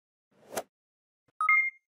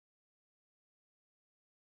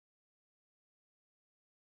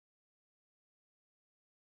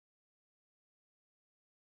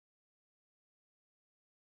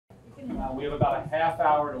We have about a half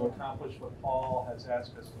hour to accomplish what Paul has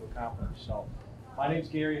asked us to accomplish. So, my name's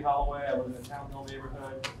Gary Holloway. I live in the Townville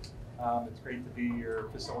neighborhood. It's great to be your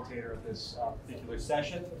facilitator of this particular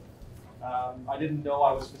session. I didn't know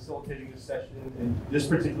I was facilitating this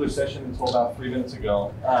particular session until about 3 minutes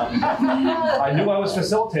ago. I knew I was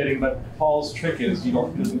facilitating, but Paul's trick is he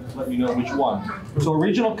doesn't let me know which one. So a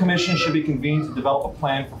regional commission should be convened to develop a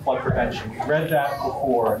plan for flood prevention. We read that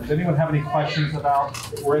before. Does anyone have any questions about?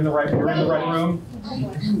 You're in the right room?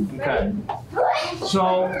 Okay.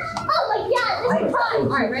 So. Oh my God! This is fun. All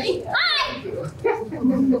right, ready? Hi.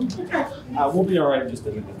 We'll be all right in just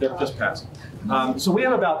a minute. They're just passing. So we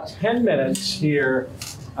have about 10 minutes here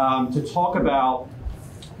to talk about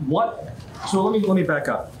what. So let me back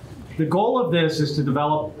up. The goal of this is to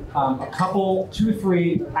develop a couple,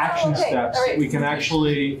 2-3 action steps that we can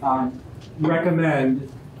actually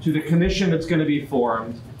recommend to the commission that's going to be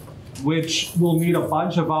formed, which will need a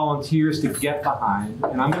bunch of volunteers to get behind.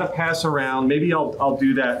 And I'm going to pass around. Maybe I'll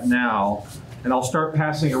do that now, and I'll start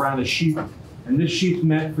passing around a sheet. And this sheet's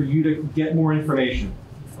meant for you to get more information.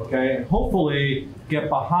 Okay, and hopefully get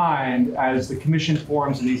behind as the commission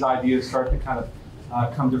forms and these ideas start to kind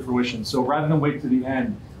of come to fruition. So rather than wait to the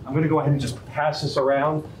end, I'm going to go ahead and just pass this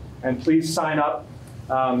around, and please sign up.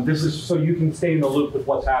 This is so you can stay in the loop with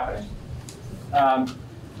what's happening.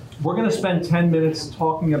 We're going to spend 10 minutes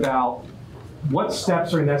talking about what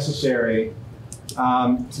steps are necessary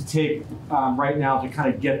to take right now to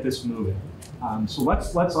kind of get this moving. So I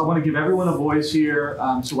want to give everyone a voice here.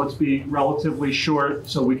 So let's be relatively short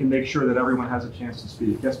so we can make sure that everyone has a chance to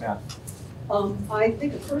speak. Yes, ma'am. I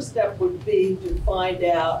think the first step would be to find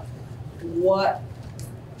out what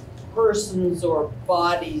persons or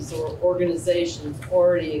bodies or organizations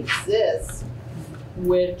already exist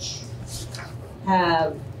which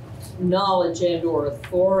have knowledge and or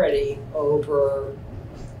authority over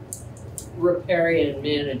riparian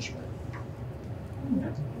management.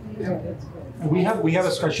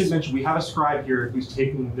 I should mention, we have a scribe here who's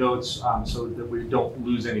taking notes so that we don't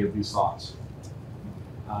lose any of these thoughts.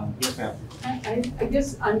 Yes, ma'am. I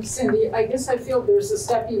guess I'm Cindy. I guess I feel there's a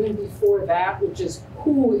step even before that, which is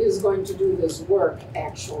who is going to do this work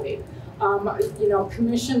actually. You know,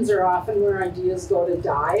 commissions are often where ideas go to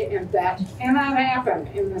die, and that cannot happen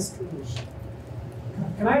in this commission.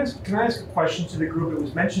 Can I ask a question to the group? It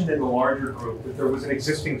was mentioned in the larger group that there was an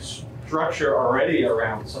existing structure already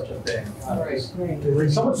around such a thing.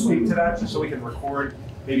 Can someone speak to that just so we can record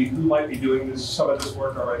maybe who might be doing some of this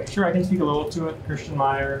work already? Sure, I can speak a little to it. Christian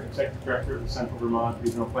Meyer, Executive Director of the Central Vermont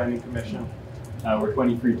Regional Planning Commission. We're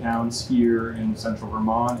 23 towns here in Central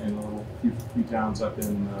Vermont and a little few towns up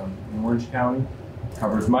in Orange County.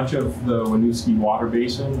 Covers much of the Winooski Water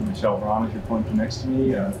Basin. Michelle Braun is your pointer next to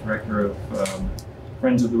me, Director of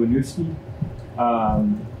Friends of the Winooski.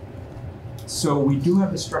 So we do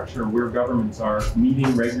have the structure where governments are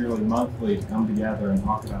meeting regularly monthly to come together and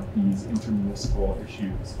talk about these intermunicipal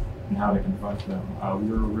issues and how to confront them.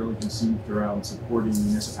 We were really conceived around supporting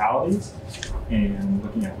municipalities and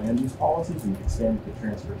looking at land use policies. We've expanded to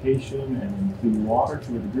transportation and clean water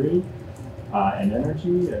to a degree, and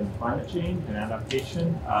energy and climate change and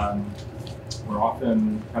adaptation. We're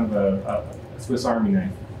often kind of a Swiss Army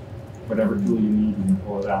knife. Whatever tool you need, you can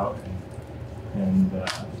pull it out.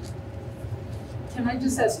 Can I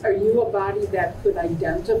just ask, are you a body that could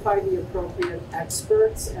identify the appropriate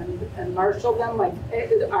experts and marshal them? Like,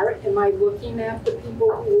 am I looking at the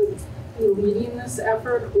people who would be leading this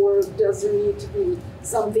effort, or does there need to be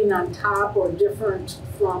something on top or different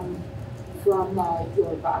from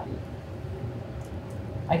your body?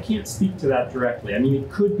 I can't speak to that directly. I mean,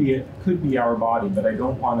 it could be our body, but I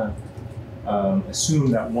don't want to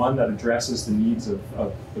assume that one, that addresses the needs of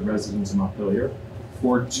the residents of Montpelier,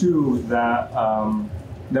 or two, that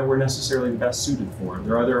we're necessarily the best suited for.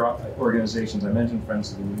 There are other organizations. I mentioned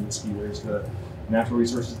Friends of the Winooski. There's the Natural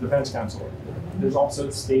Resources Defense Council. There's also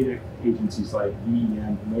state agencies like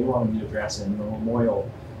DEM who may want to be addressing the Memorial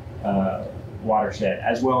watershed,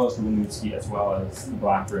 as well as the Winooski, as well as the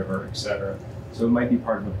Black River, et cetera. So it might be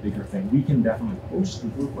part of a bigger thing. We can definitely host a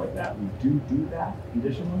group like that. We do that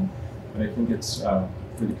conditionally, but I think it's for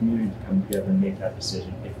the community to come together and make that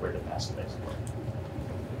decision if we're the best place for it.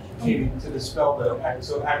 Katie, to dispel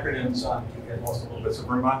so acronyms, you get lost a little bit. So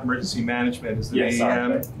Vermont Emergency Management is the Yes,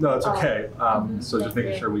 AEM. No, it's okay. So just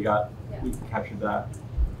making sure we captured that.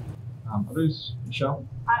 Others, Michelle?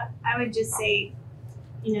 I would just say,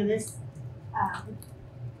 you know, this.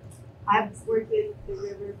 I've worked with the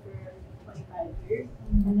river for 25 years,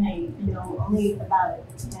 and I know only about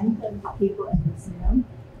a tenth of the people in this room.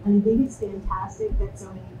 And I think it's fantastic that so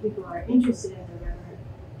many people are interested in the river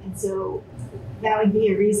And so that would be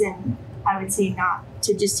a reason I would say not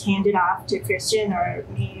to just hand it off to Christian or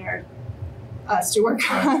me or us to work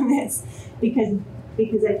on this, because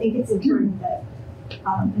I think it's important that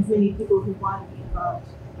as many people who want to be involved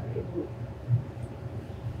are able.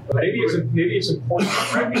 Maybe it's important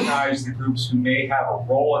to recognize the groups who may have a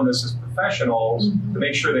role in this as professionals to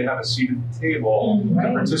make sure they have a seat at the table to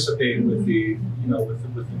participate with the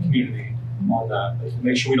with the community on that. To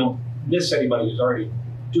make sure we don't miss anybody who's already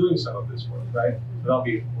doing some of this work, right? So that'll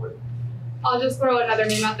be important. I'll just throw another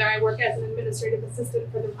name out there. I work as an administrative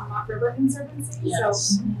assistant for the Vermont River Conservancy, so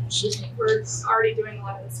we're already doing a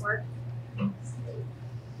lot of this work.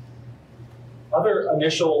 Other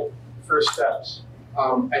initial first steps.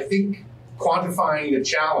 I think quantifying the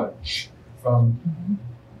challenge from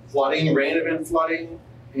flooding, rain event flooding,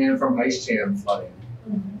 and from ice jam flooding.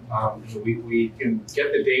 So we can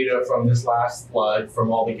get the data from this last flood, from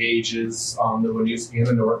all the gauges on the Winooski and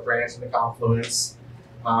the North Branch and the confluence,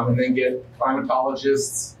 and then get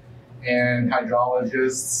climatologists and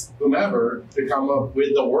hydrologists, whomever, to come up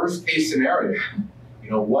with the worst case scenario.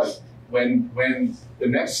 When the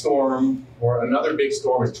next storm or another big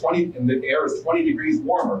storm is 20 and the air is 20 degrees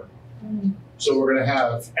warmer, so we're going to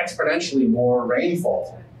have exponentially more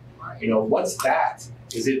rainfall. What's that?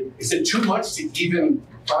 Is it too much to even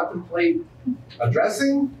contemplate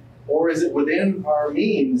addressing, or is it within our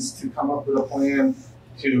means to come up with a plan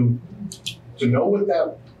to know what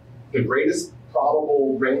the greatest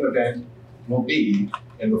probable rain event will be,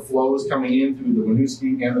 and the flows coming in through the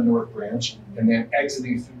Winooski and the North Branch, and then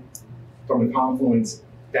exiting from the confluence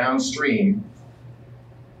downstream?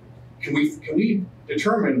 Can we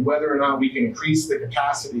determine whether or not we can increase the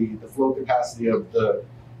flow capacity of the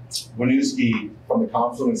Winooski from the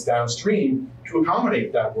confluence downstream to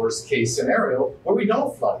accommodate that worst case scenario where we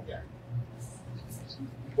don't flood again?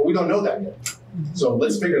 But we don't know that yet. So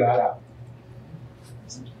let's figure that out.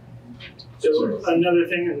 So another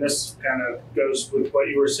thing, and this kind of goes with what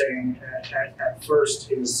you were saying at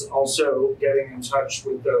first, is also getting in touch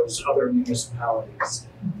with those other municipalities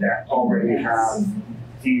that already have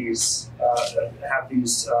these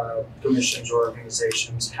commissions or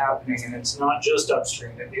organizations happening, and it's not just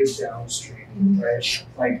upstream; it is downstream, right?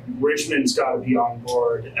 Like Richmond's got to be on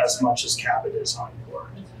board as much as Cabot is on board,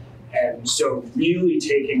 and so really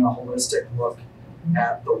taking a holistic look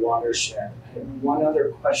at the watershed. And one other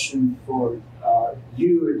question for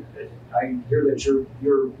you: I hear that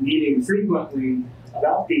you're meeting frequently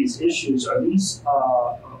about these issues. Are these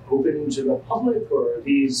open to the public, or are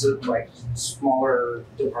these like smaller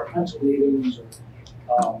departmental meetings?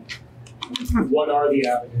 Or, what are the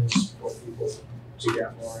avenues for people to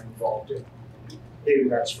get more involved in? Maybe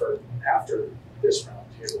that's for after this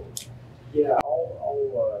roundtable. Yeah,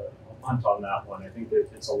 I'll punt on that one. I think that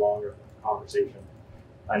it's a longer conversation.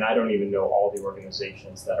 And I don't even know all the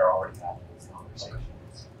organizations that are already having these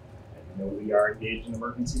conversations. I know we are engaged in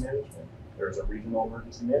emergency management. There's a regional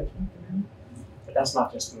emergency management committee. But that's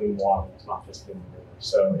not just doing water, it's not just doing the river.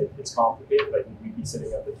 So it's complicated. I think we'd be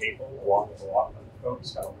sitting at the table along with a lot of other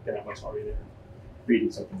folks, kind of looking at what's already there,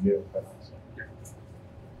 creating something new. But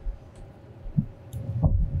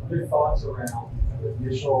Other thoughts around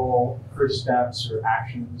initial first steps or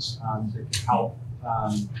actions that can help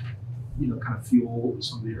kind of fuel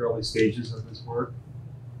some of the early stages of this work?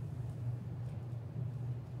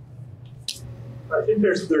 I think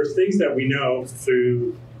there's things that we know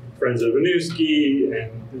through Friends of Winooski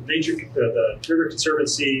and the River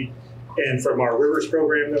Conservancy, and from our rivers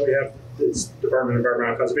program that we have, this Department of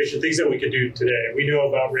Environmental Conservation, things that we could do today. We know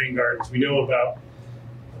about rain gardens. We know about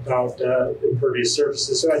impervious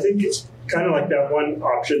surfaces. So I think it's kind of like that one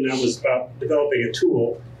option that was about developing a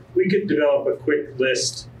tool. We could develop a quick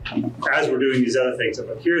list as we're doing these other things.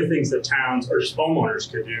 But here are things that towns or just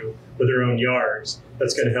homeowners could do with their own yards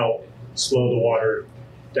that's going to help slow the water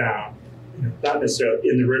down. Not necessarily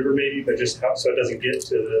in the river maybe, but just help so it doesn't get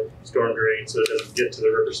to the storm drain, so it doesn't get to the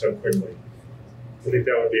river so quickly. I think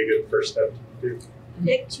that would be a good first step to do.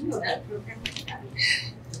 Nick, do you know that program?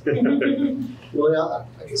 Well,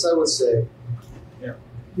 yeah, I guess I would say,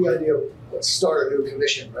 the idea of let's start a new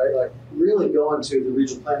commission, right? Like really going to the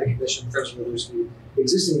Regional Planning Commission, Friends of Winooski,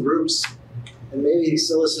 existing groups, and maybe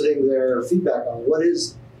soliciting their feedback on what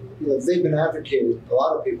is, they've been advocating, a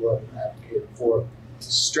lot of people have been advocating for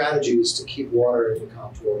strategies to keep water in the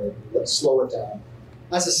contour and let's slow it down.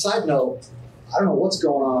 As a side note, I don't know what's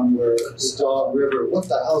going on where the Dog River, what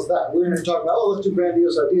the hell is that? We're going to talk about, let's do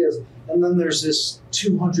grandiose ideas. And then there's this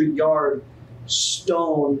 200-yard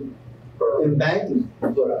stone embankment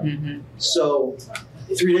put up. So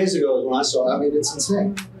 3 days ago is when I saw it. I mean, it's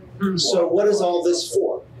insane. So what is all this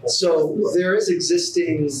for? So there is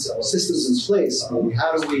existing systems in place.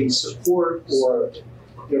 How do we support, or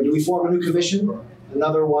do we form a new commission?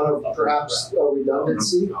 Another one of perhaps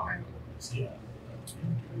redundancy?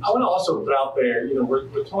 I want to also put out there,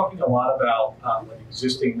 we're talking a lot about like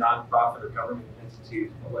existing nonprofit or government entities.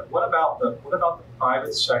 But what about the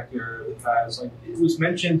private sector that has, like, it was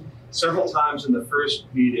mentioned several times in the first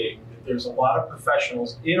meeting that there's a lot of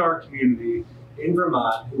professionals in our community in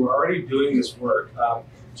Vermont who are already doing this work.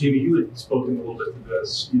 Jamie, you had spoken a little bit to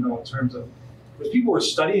this, in terms of, because people were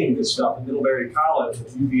studying this stuff in Middlebury College and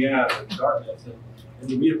UVM and Dartmouth,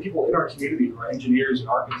 and we have people in our community who are engineers and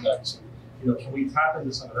architects. Can we tap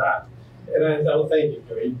into some of that? And I thank you,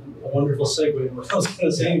 Gary. A wonderful segue. What I was going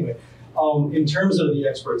to say anyway. In terms of the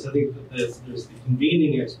experts, I think that there's the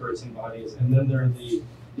convening experts and bodies, and then there are the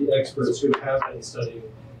experts who have been studying.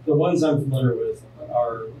 The ones I'm familiar with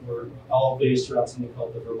were all based around something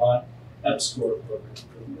called the Vermont EPSCoR program.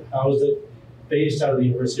 Housed it based out of the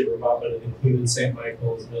University of Vermont, but it included St.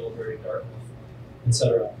 Michael's, Middlebury, Dartmouth,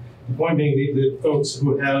 etc. The point being, the folks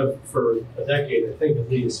who have for a decade, I think at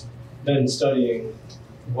least, been studying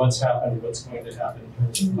what's happened, what's going to happen in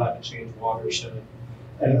terms of climate change, watershed.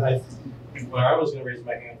 And where I was going to raise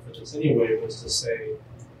my hand for this anyway was to say,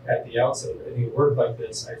 at the outset of any work like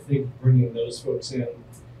this, I think bringing those folks in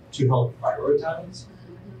to help prioritize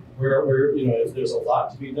where if there's a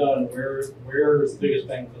lot to be done, where is the biggest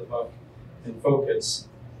bang for the buck and focus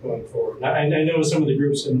going forward. Now, I know some of the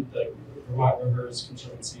groups in the Vermont Rivers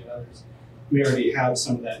Conservancy and others may already have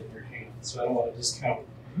some of that in your hands, so I don't want to discount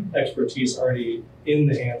expertise already in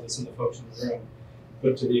the hands of some of the folks in the room,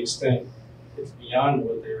 but to the extent it's beyond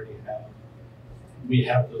what they already have, we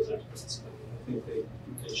have those experts. I think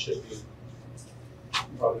they should be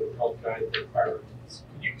probably help guide their priorities.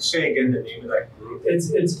 Can you say again the name of that group?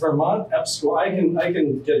 It's Vermont EPSCoR. I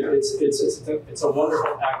can get it. It's a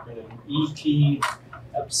wonderful acronym. EPSCOR.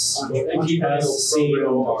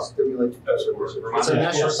 It's a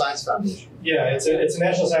National Science Foundation. Yeah, it's a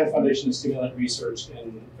National Science Foundation to stimulate research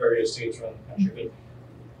in various states around the country.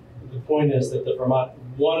 But the point is that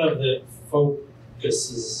one of the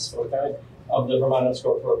focuses of the Vermont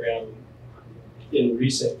EPSCoR program in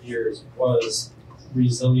recent years was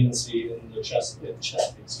resiliency in the Chesapeake,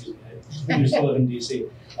 I used to live in DC,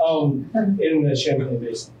 in the Champlain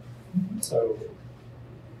Basin. So,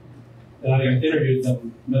 and I interviewed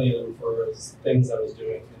them, many of them, for things I was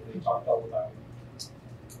doing, and they talked all about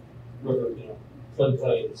river,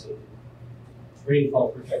 floodplains and rainfall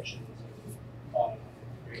protections and on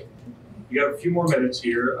and on. You have a few more minutes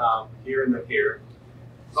here, here and then here.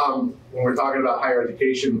 When we're talking about higher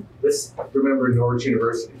education, let's remember Norwich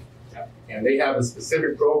University. And they have a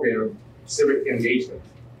specific program, civic engagement.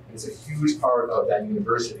 It's a huge part of that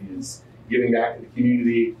university is giving back to the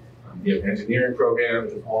community. They have an engineering program,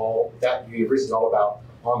 and all that university is all about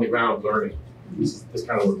on the ground learning. This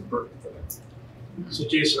kind of works perfect for them. So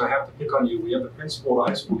Jason, I have to pick on you. We have the principal of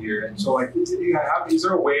high school here, and so is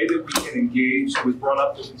there a way that we can engage? It was brought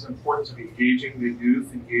up that it's important to be engaging the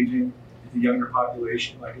youth, engaging the younger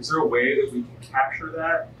population. Is there a way that we can capture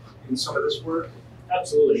that in some of this work?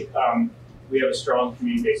 Absolutely. We have a strong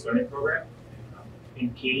community-based learning program. In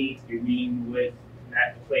Katie, you're meeting with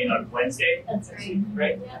Matt McLean on Wednesday. That's right.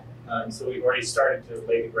 Right? Yeah. So we've already started to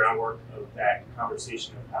lay the groundwork of that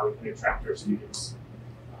conversation of how we can attract our students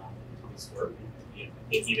to this work.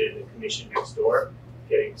 Making it in the commission next door,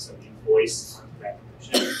 getting some new voice onto that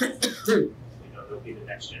commission. They'll be the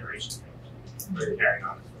next generation that we're carrying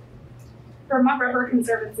on. Vermont River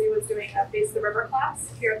Conservancy was doing a Face the River class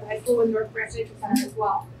here at the high school with North Branch Nature Center as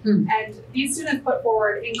well. And these students put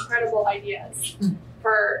forward incredible ideas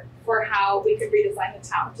for how we could redesign the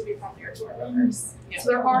town to be friendlier to our rivers. So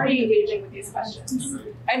they're already engaging with these questions.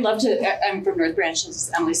 I'd love to, I'm from North Branch, this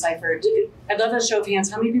is Emily Seifert. I'd love a show of hands.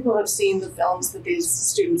 How many people have seen the films that these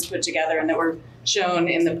students put together and that were shown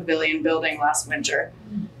in the Pavilion building last winter?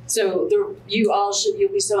 So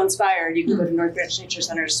you'll be so inspired. You can go to North Branch Nature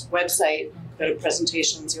Center's website, go to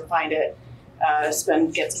presentations, you'll find it.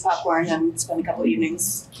 Get some popcorn and spend a couple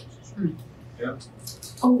evenings. Yeah.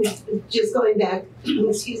 Oh, just going back,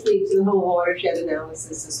 excuse me, to the whole watershed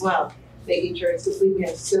analysis as well, making sure it's complete. We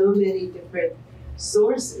have so many different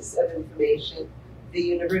sources of information, the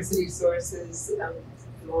university sources, the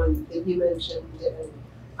one that you mentioned,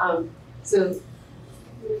 and so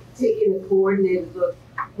taking a coordinated look.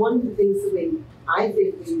 One of the things that I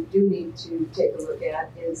think we do need to take a look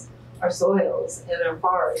at is our soils and our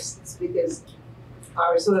forests, because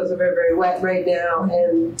our soils are very, very wet right now,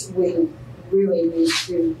 and we really need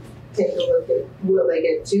to take a look at, will they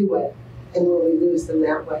get too wet, and will we lose them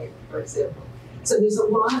that way, for example. So there's a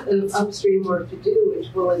lot of upstream work to do,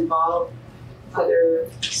 which will involve other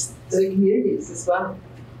communities as well.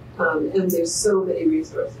 And there's so many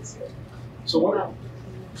resources here. So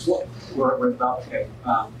what we're about, okay,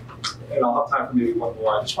 and I'll have time for maybe one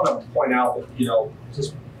more. I just want to point out that, you know,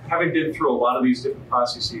 just having been through a lot of these different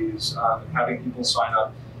processes, and having people sign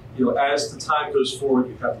up, you know, as the time goes forward,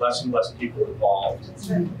 you have less and less people involved.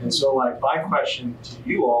 And so, like, my question to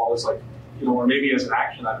you all is, like, you know, or maybe as an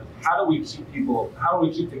action item, how do we keep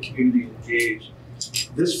the community engaged?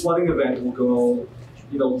 This flooding event will go,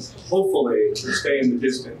 you know, hopefully to stay in the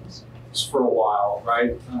distance for a while,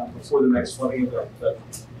 right? Before the next flooding event. But,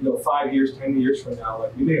 you know, 5 years, 10 years from now,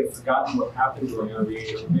 like, we may have forgotten what happened during our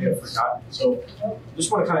meeting, we may have forgotten. So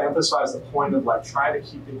just want to kind of emphasize the point of, like, trying to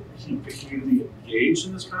keep the community engaged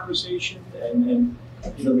in this conversation. And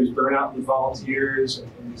you know, there's burnout in volunteers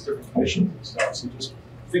and these different commissions and stuff. So just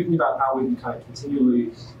thinking about how we can kind of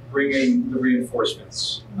continually bring in the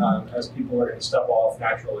reinforcements as people are going to step off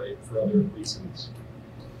naturally for other reasons.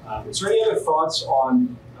 Is there any other thoughts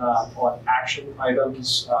on action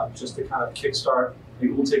items, just to kind of kickstart?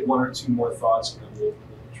 Maybe we'll take one or two more thoughts and then we'll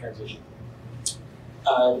transition.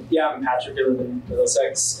 Yeah, I'm Patrick. I live in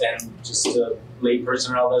Middlesex and just a lay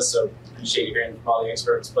person in all this, so appreciate you hearing from all the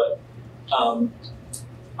experts. But I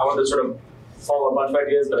wanted to sort of follow a bunch of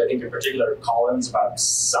ideas, but I think in particular Colin's about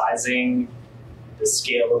sizing the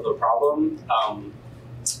scale of the problem.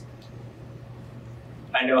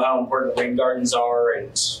 I know how important rain gardens are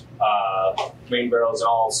and rain barrels and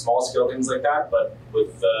all small scale things like that, but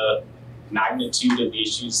with the magnitude of the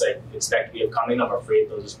issues I expect to be upcoming, I'm afraid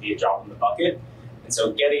they'll just be a drop in the bucket. And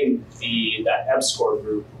so getting that EBSCOR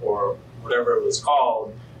group or whatever it was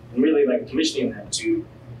called, and really like commissioning them to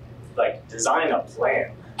like design a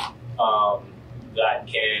plan that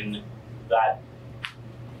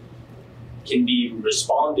can be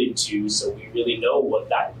responded to, so we really know what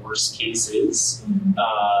that worst case is.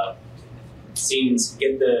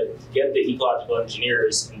 Get the ecological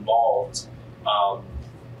engineers involved,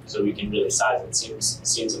 so we can really size it.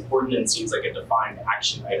 Seems important and seems like a defined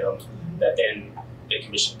action item that then the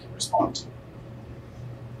commission can respond to.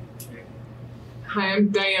 Hi, I'm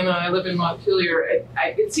Diana. I live in Montpelier.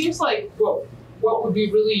 It seems like what would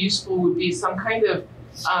be really useful would be some kind of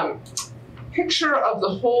picture of the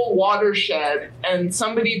whole watershed and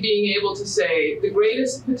somebody being able to say the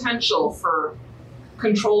greatest potential for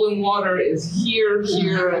controlling water is here,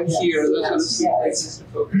 here, and here. Those are the places to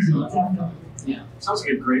focus on. Yeah, sounds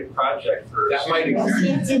like a great project for that might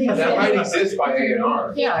exist. That might exist by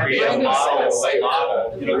A&R. Yeah, create a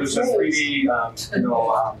model, you know, there's a 3D,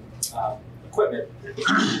 equipment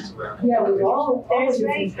around. Yeah, we've all. There's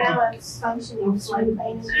right now a functioning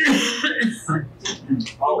floodplain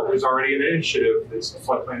initiative. Oh, there's already an initiative that's a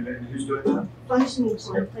floodplain, and who's doing that? Functioning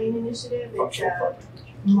floodplain initiative. It's Functional a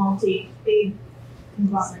floodplain. big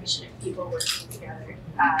conglomeration of people working together.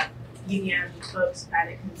 Union folks,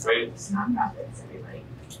 private consultants, nonprofits, everybody.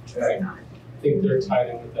 Okay. I think they're tied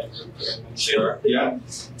in with that group that I mentioned. Sure. Yeah.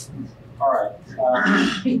 All right.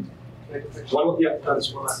 That's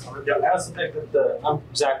one last comment. Yeah, I also think that I'm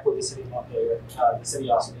Zach with the City of Montpelier. The city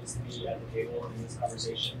also needs to be at the table in this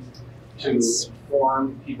conversation to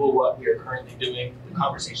inform people what we are currently doing, the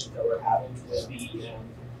conversations that we're having with the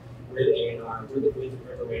with A&R, with the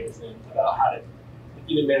river management about how to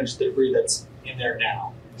even manage the debris that's in there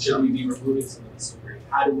now. Should we be removing some of this debris?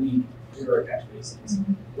 How do we do our catch basins?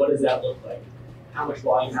 What does that look like? How much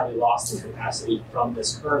volume have we lost in capacity from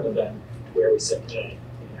this current event where we sit today?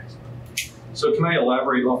 So can I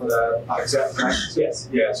elaborate off of that? Zach? Yes.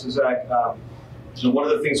 Yeah, so Zach, you know, one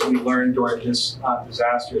of the things that we learned during this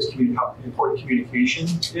disaster is how important communication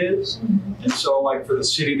is. And so, like, for the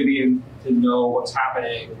city to know what's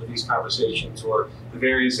happening with these conversations, or the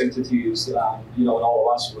various entities, you know, and all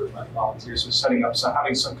of us who are trying to volunteer, so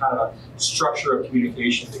having some kind of a structure of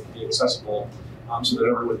communication that can be accessible, so that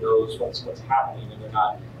everyone knows what's happening, and they're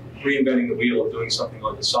not reinventing the wheel of doing something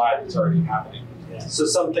on the side that's already happening. Yeah. So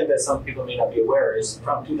something that some people may not be aware is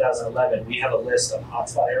from 2011, we have a list of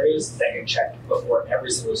hotspot areas that get checked before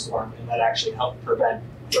every single storm, and that actually helped prevent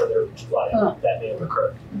further flooding that may have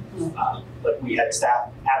occurred. But we had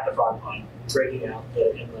staff at the front line breaking out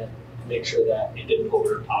the inlet to make sure that it didn't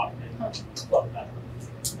overtop and flood that.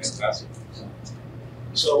 Fantastic.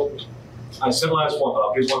 So I said last one, but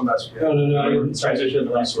I'll give one last. No. Transition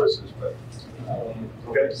to resources, but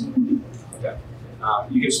okay.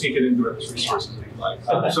 You can sneak it into as resources if you like.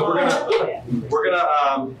 So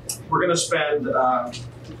we're gonna spend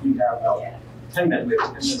we have about 10 minutes. We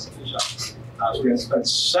have 10 minutes to finish up. So we're gonna spend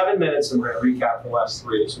 7 minutes, and we're gonna recap the last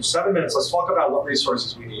 3. So 7 minutes. Let's talk about what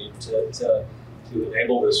resources we need to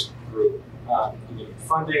enable this group. we need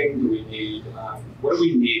funding? Do we need, what do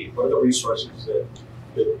we need? What are the resources that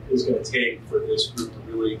is going to take for this group to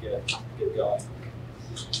really get going?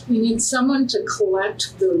 We need someone to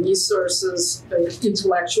collect the resources, the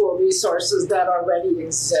intellectual resources that already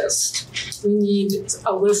exist. We need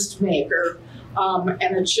a list maker,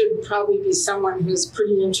 and it should probably be someone who's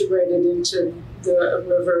pretty integrated into the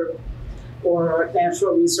river or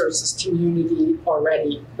natural resources community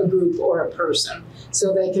already, a group or a person.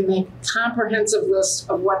 So they can make a comprehensive list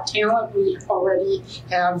of what talent we already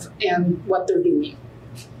have and what they're doing.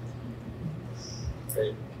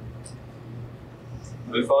 Great.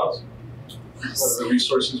 Other thoughts? What are the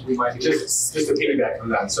resources we might need? Just to piggyback on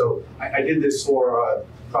that. So I did this for a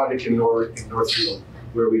project in Northfield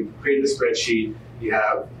where we created a spreadsheet. You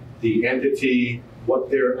have the entity, what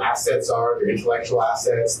their assets are, their intellectual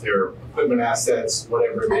assets, their equipment assets,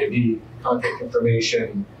 whatever it may be, contact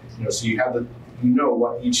information. So you have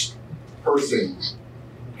what each person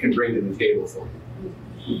can bring to the table for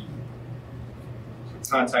you.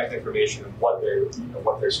 Contact information and what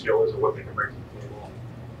their skill is and what they can bring to the table.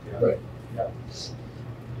 Yeah. Right. Yeah.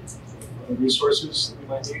 Other resources that we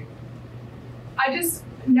might need? I just,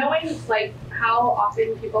 knowing like how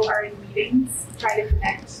often people are in meetings trying to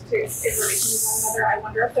connect to information with one another, I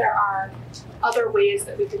wonder if there are other ways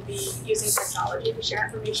that we could be using technology to share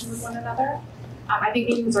information with one another. I think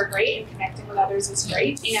meetings are great and connecting with others is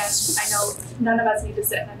great, and I know none of us need to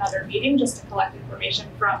sit in another meeting just to collect information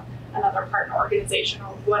from another partner organization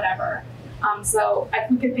or whatever. So I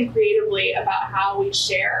think we could think creatively about how we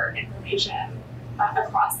share information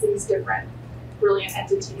across these different brilliant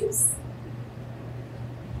entities.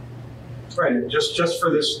 Right, just for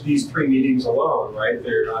these 3 meetings alone, right?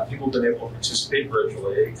 People have been able to participate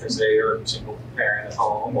virtually because they are a single parent at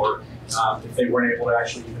home, or if they weren't able to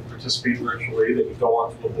actually even participate virtually, they could go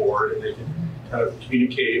onto the board and they can kind of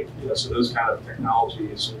communicate. So those kind of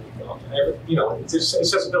technologies, it's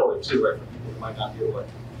accessibility too, right? For people who might not be able to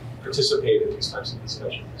participate in these types of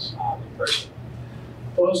discussions in person.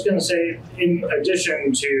 Well, I was going to say, in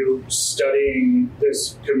addition to studying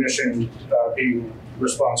this commission being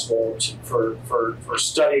responsible for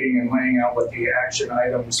studying and laying out what the action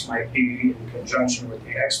items might be in conjunction with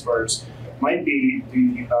the experts, might be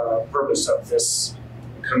the purpose of this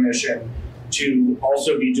commission to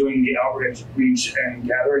also be doing the outreach and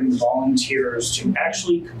gathering volunteers to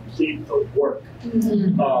actually complete the work.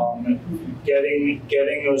 Mm-hmm.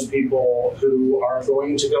 Getting those people who are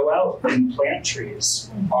going to go out and plant trees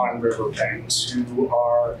on riverbanks, who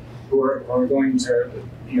are going to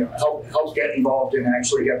help get involved and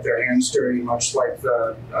actually get their hands dirty, much like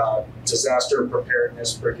the disaster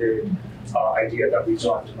preparedness brigade idea that we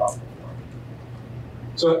talked about before.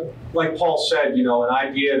 So, like Paul said, an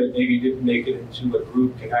idea that maybe didn't make it into a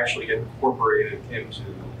group can actually get incorporated into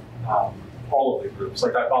all of the groups.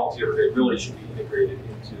 Like that volunteer brigade really should be integrated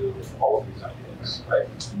into all of these ideas, right?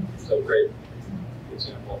 So great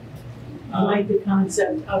example. I like the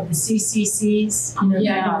concept of the CCCs, back in the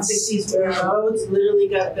 60s where roads literally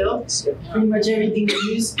got built. Pretty much everything we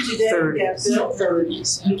use today got built.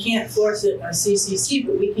 30s. We can't force it on CCC,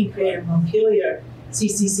 but we can create a Montpelier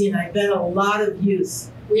CCC, and I bet a lot of youth.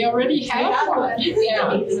 We already have one. Yeah.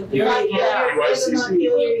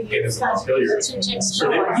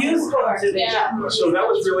 So that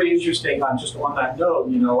was really interesting. Just on that note,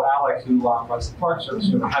 Alec, who runs the Park Service,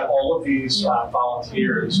 had all of these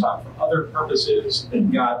volunteers for other purposes that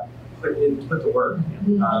got put to work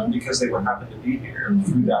because they were happened to be here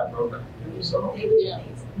through that program. So they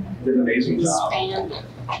did an amazing job.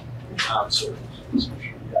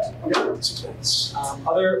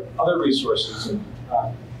 Other resources.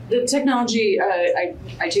 The technology,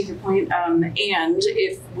 I take your point, and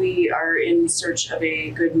if we are in search of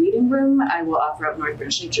a good meeting room, I will offer up North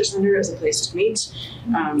Branch Nature Center as a place to meet.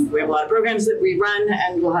 We have a lot of programs that we run,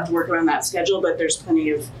 and we'll have to work around that schedule, but there's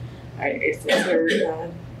plenty of, if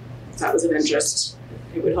that was of interest,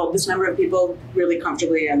 it would hold this number of people really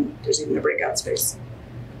comfortably, and there's even a breakout space.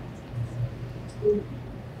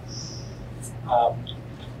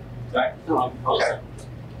 Okay.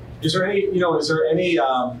 Is there any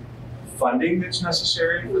funding that's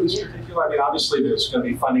necessary for this particular? I mean, obviously there's going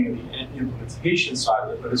to be funding in the implementation side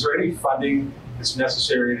of it, but is there any funding that's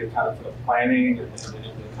necessary to kind of for the planning and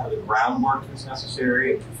kind of the groundwork that's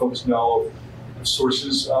necessary? And folks know of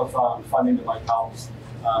sources of funding that might help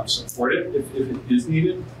support it if it is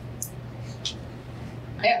needed?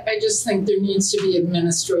 I just think there needs to be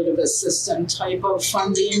administrative assistant type of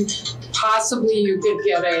funding. Possibly you could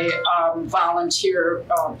get a volunteer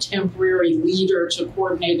temporary leader to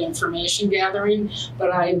coordinate information gathering,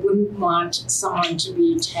 but I wouldn't want someone to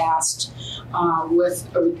be tasked with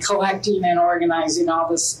collecting and organizing all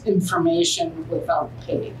this information without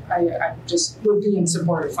pay. I just would be in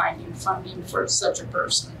support of finding funding for such a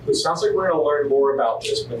person. It sounds like we're going to learn more about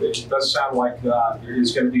this, but it does sound like there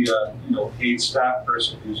is going to be a paid staff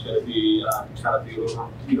person who's going to be kind of the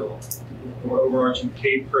overarching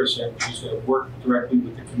paid person who's going to work directly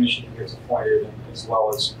with the commission who gets appointed, as well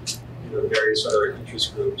as the various other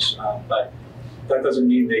interest groups. But that doesn't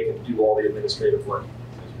mean they can do all the administrative work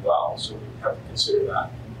as well. So we have to consider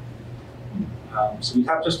that. So we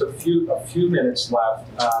have just a few minutes left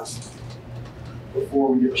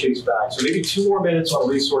before we get Chase back. So maybe 2 more minutes on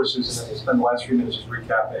resources, and then we'll spend the last few minutes just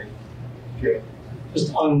recapping. Okay.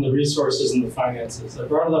 Just on the resources and the finances, I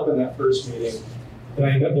brought it up in that first meeting, and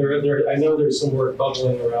I know there's some work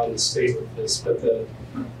bubbling around the state with this, but the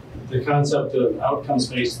concept of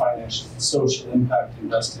outcomes-based financial social impact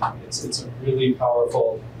investing, it's a really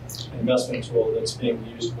powerful investment tool that's being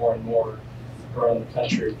used more and more around the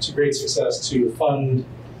country. It's a great success to fund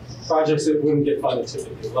projects that wouldn't get funded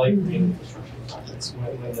typically, like green infrastructure projects,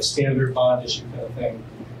 when the standard bond issue kind of thing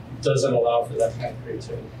doesn't allow for that kind of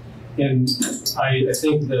creativity. And I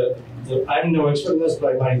think that I'm no expert in this,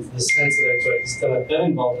 but the sense that I've been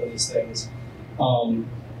involved in these things, in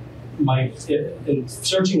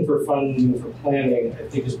searching for funding for planning, I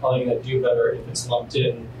think is probably going to do better if it's lumped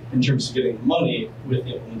in terms of getting money with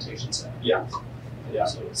the implementation side. Yeah. Yeah.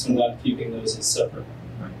 So not keeping those as separate.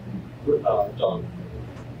 Dog.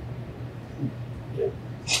 Yeah.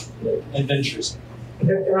 Adventures.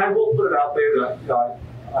 And I will put it out there that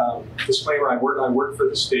disclaimer, I work for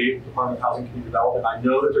the State Department of Housing and Community Development. I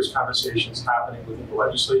know that there's conversations happening within the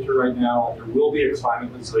legislature right now, and there will be a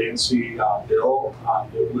climate resiliency bill. There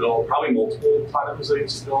will probably multiple climate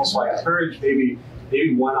resiliency bills. So I encourage maybe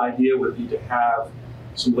one idea would be to have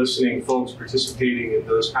some listening folks participating in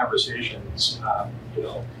those conversations.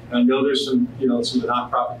 And I know there's some of the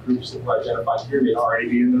nonprofit groups that were identified here may already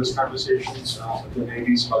be in those conversations, but there may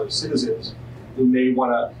be some other citizens who may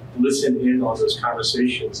want to listen in on those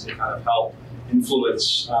conversations to kind of help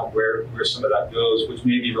influence where some of that goes, which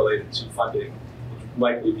may be related to funding, which will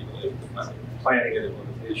likely be related to funding, planning and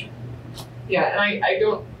implementation. Yeah, and I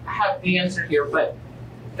don't have the answer here, but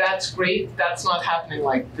that's great. That's not happening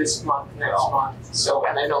like this month, next month. So,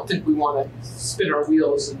 and I don't think we want to spin our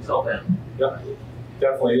wheels until then. Yeah,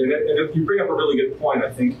 definitely. And if you bring up a really good point,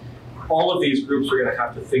 I think all of these groups are going to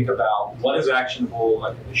have to think about what is actionable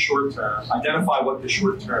like in the short term, identify what the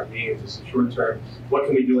short term means. Is the short term, what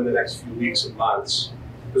can we do in the next few weeks and months?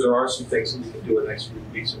 Because there are some things that we can do in the next few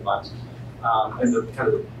weeks and months. And the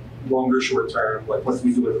kind of longer short term, like what can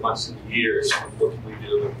we do in the months and the years, and what can we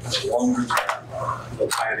do in kind of longer term, the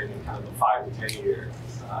planning in kind of the 5 to 10 year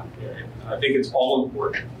period. And I think it's all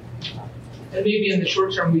important. And maybe in the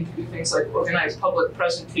short term, we could do things like organize public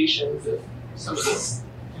presentations of some of this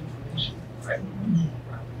information. Right.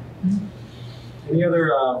 Any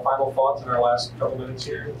other final thoughts in our last couple minutes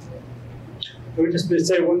here? I would just say I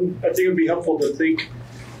think it would be helpful to think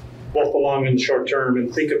both the long and short term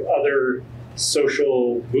and think of other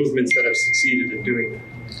social movements that have succeeded in doing that.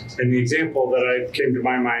 And the example that came to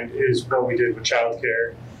my mind is what we did with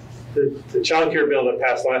childcare. The childcare bill that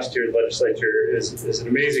passed last year in the legislature is an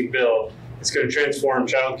amazing bill. It's going to transform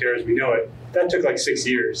childcare as we know it. That took like 6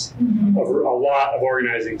 years of a lot of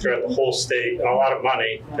organizing throughout the whole state and a lot of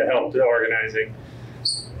money to help the organizing.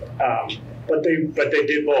 But they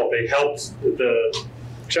did both. They helped the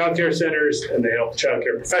childcare centers and they helped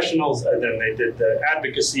childcare professionals, and then they did the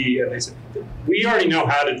advocacy, and they said, we already know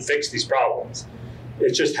how to fix these problems.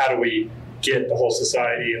 It's just how do we get the whole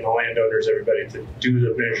society and the landowners, everybody, to do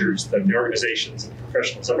the measures that the organizations and the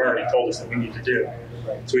professionals have already told us that we need to do.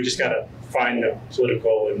 So we just got to find the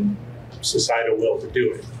political and societal will to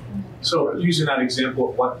do it. So using that example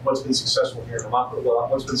of what's been successful here in Vermont,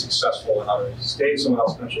 what's been successful in other states, someone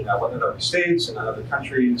else mentioned that, what in other states and other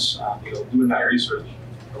countries, doing that research.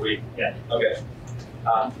 Are we? Yeah. Okay.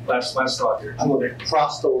 Last thought here. I'm a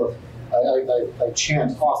proselyte. I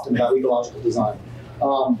chant often about ecological design.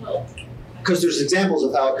 Because there's examples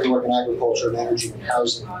of how it can work in agriculture and energy and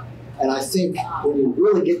housing. And I think when you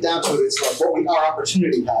really get down to it, it's like our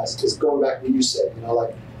opportunity is going back to what you said,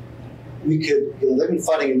 like we could, they've been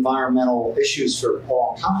fighting environmental issues for a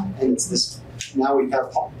long time, and it's this, now we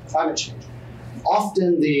have climate change.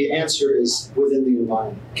 Often the answer is within the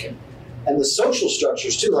environment. And the social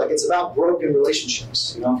structures too, like it's about broken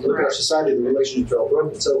relationships. You know, if you look at our society, the relationships are all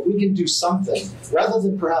broken. So if we can do something, rather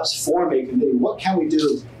than perhaps form a committee, what can we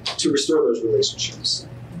do to restore those relationships?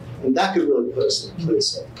 And that could really put us in a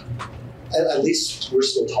place of, at least we're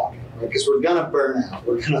still talking, right? Because we're gonna burn out.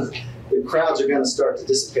 The crowds are gonna start to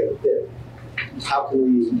dissipate a bit. How can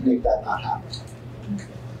we make that not happen?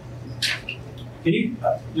 Can you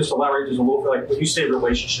just elaborate just a little bit, like when you say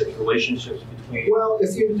relationships between? Well,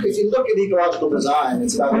 if you look at ecological design,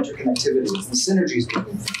 it's about interconnectivity and synergies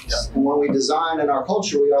between things. Yeah. And when we design in our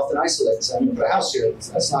culture, we often isolate and say, I'm going to put a house here.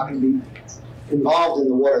 That's not going to be involved in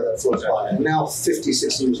the water that flows by. And now 50,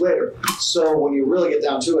 60 years later. So when you really get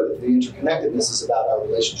down to it, the interconnectedness is about our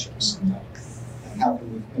relationships. And how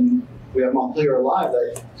can we, and we have Montpelier Alive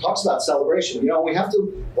that talks about celebration. You know, we have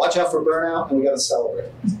to watch out for burnout and we got to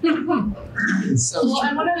celebrate. Well,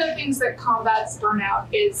 and one of the things that combats burnout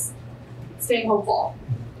is staying hopeful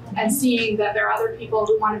and seeing that there are other people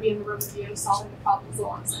who want to be in the room with you, solving the problems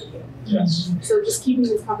alongside you. Yes. So just keeping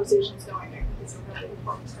these conversations going, I think, is a really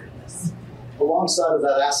important part of this. Alongside of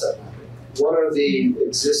that asset mapping, what are the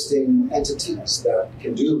existing entities that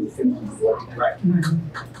can do the things we've worked on? Right.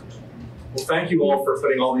 Well, thank you all for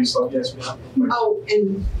putting all these up. Yes, ma'am. Oh,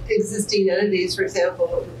 and existing entities, for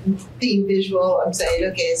example, being visual, I'm saying,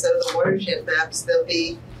 okay, so the watershed maps, there'll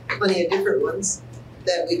be plenty of different ones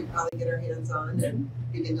that we could probably get our hands on and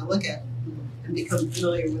begin to look at and become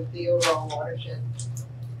familiar with the overall watershed.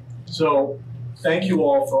 So, thank you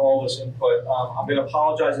all for all this input. I'm going to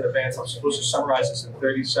apologize in advance. I'm supposed to summarize this in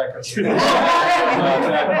 30 seconds. And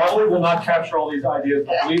I probably will not capture all these ideas,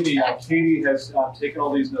 but believe me, Katie has taken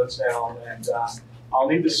all these notes down, and I'll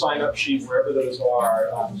need the sign-up sheet wherever those are,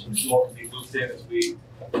 so you all can be looped in as we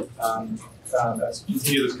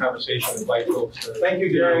continue this conversation and invite folks to Thank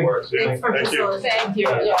you, Gary. work. Thank you. Thank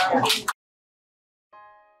you.